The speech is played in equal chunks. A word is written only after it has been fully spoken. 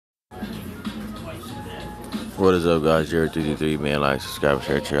What is up, guys? Jared333, man. Like, subscribe,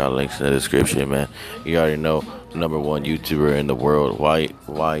 share, check out links in the description, man. You already know, number one YouTuber in the world.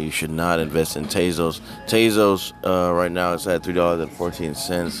 Why you should not invest in tezos. Tezos, right now it's at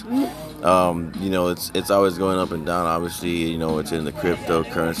 $3.14. It's always going up and down. Obviously, it's in the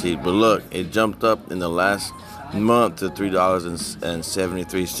cryptocurrency. But look, it jumped up in the last month to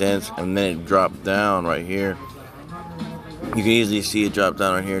 $3.73, and then it dropped down right here. You can easily see it drop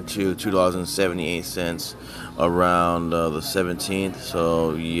down right here to $2.78 around the 17th.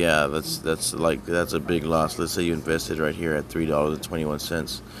 So yeah, that's a big loss. Let's say you invested right here at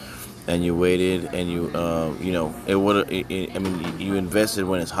 $3.21, and you waited, and you you invested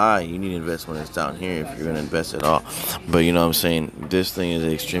when it's high. You need to invest when it's down here if you're gonna invest at all. But you know what I'm saying, this thing is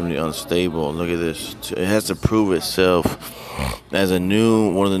extremely unstable. Look at this. It has to prove itself as one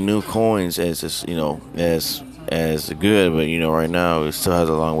of the new coins, as good, but right now it still has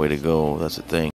a long way to go. That's the thing.